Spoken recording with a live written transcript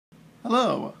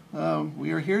Hello.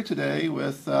 We are here today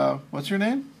with what's your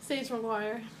name? Sept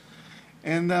Maquire.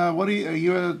 And what are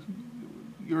you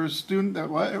you're a student at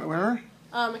what? Where?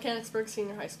 Mechanicsburg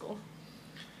Senior High School.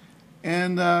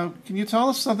 And can you tell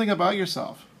us something about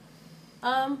yourself?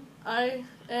 I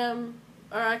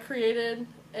created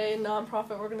a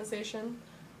nonprofit organization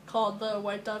called the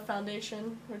White Dove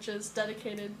Foundation, which is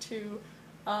dedicated to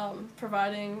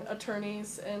providing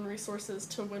attorneys and resources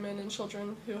to women and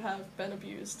children who have been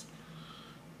abused.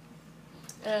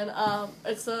 And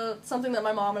it's something that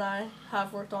my mom and I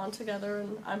have worked on together,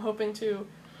 and I'm hoping to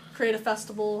create a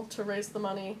festival to raise the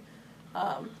money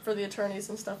for the attorneys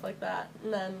and stuff like that.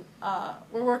 And then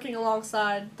we're working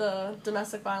alongside the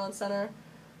Domestic Violence Center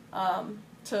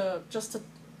to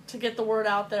get the word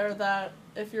out there that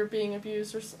if you're being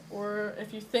abused or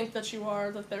if you think that you are,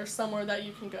 that there's somewhere that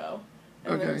you can go.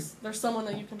 And okay. there's someone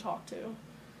that you can talk to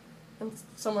and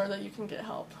somewhere that you can get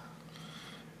help.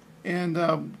 And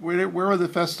where are the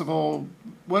festival?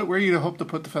 Where you hope to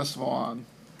put the festival on?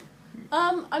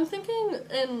 I'm thinking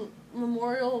in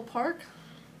Memorial Park.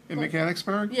 In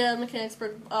Mechanicsburg? Yeah,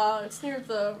 Mechanicsburg. It's near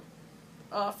the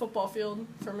football field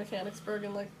for Mechanicsburg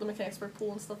and like the Mechanicsburg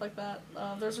pool and stuff like that.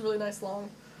 There's a really nice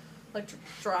long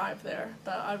drive there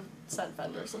that I've sent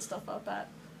vendors and stuff up at.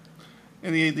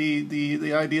 And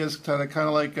the idea is to kind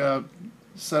of like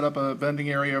set up a vending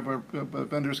area where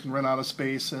vendors can rent out a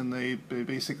space, and they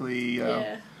basically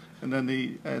yeah. And then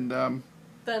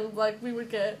then like we would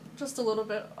get just a little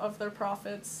bit of their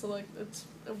profits, so like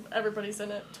everybody's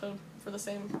in it for the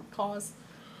same cause.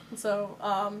 And so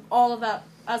all of that,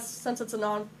 since it's a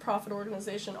non-profit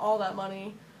organization, all that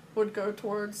money would go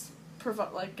towards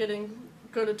getting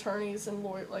good attorneys and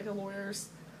lawyers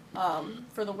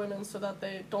for the women, so that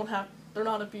they're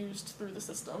not abused through the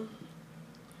system.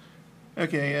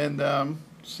 Okay, and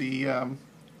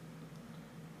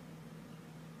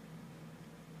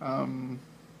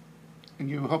and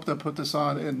you hope to put this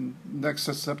on in next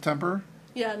September?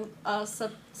 Yeah,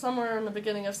 somewhere in the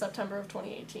beginning of September of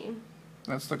 2018.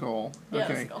 That's the goal. Yeah, okay.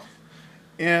 that's the goal.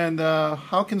 And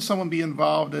how can someone be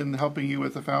involved in helping you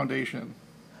with the foundation?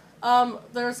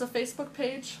 There's a Facebook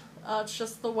page. It's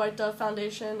just the White Dove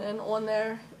Foundation, and on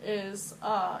there is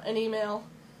an email.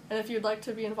 And if you'd like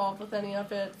to be involved with any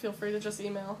of it, feel free to just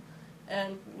email,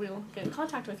 and we'll get in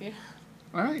contact with you.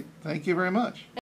 All right. Thank you very much.